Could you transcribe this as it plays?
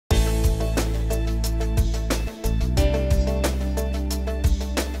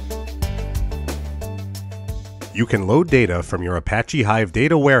You can load data from your Apache Hive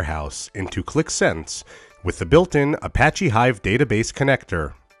data warehouse into Qlik Sense with the built-in Apache Hive database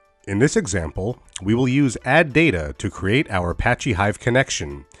connector. In this example, we will use Add Data to create our Apache Hive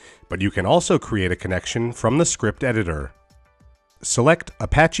connection, but you can also create a connection from the script editor. Select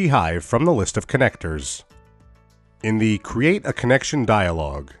Apache Hive from the list of connectors. In the Create a Connection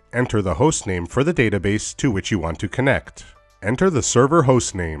dialog, enter the hostname for the database to which you want to connect. Enter the server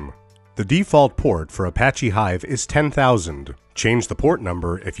hostname. The default port for Apache Hive is 10,000. Change the port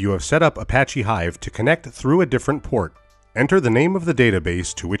number if you have set up Apache Hive to connect through a different port. Enter the name of the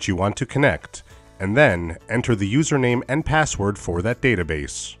database to which you want to connect, and then enter the username and password for that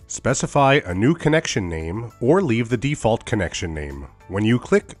database. Specify a new connection name or leave the default connection name. When you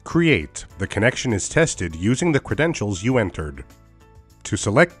click Create, the connection is tested using the credentials you entered. To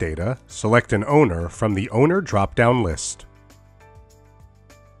select data, select an owner from the Owner drop-down list.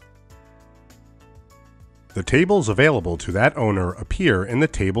 The tables available to that owner appear in the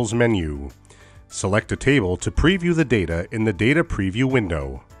Tables menu. Select a table to preview the data in the Data Preview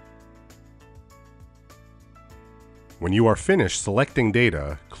window. When you are finished selecting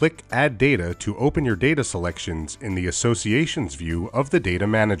data, click Add Data to open your data selections in the Associations view of the Data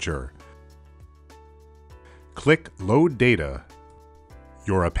Manager. Click Load Data.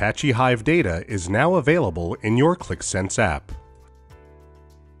 Your Apache Hive data is now available in your Qlik Sense app.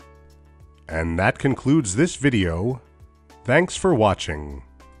 And that concludes this video. Thanks for watching.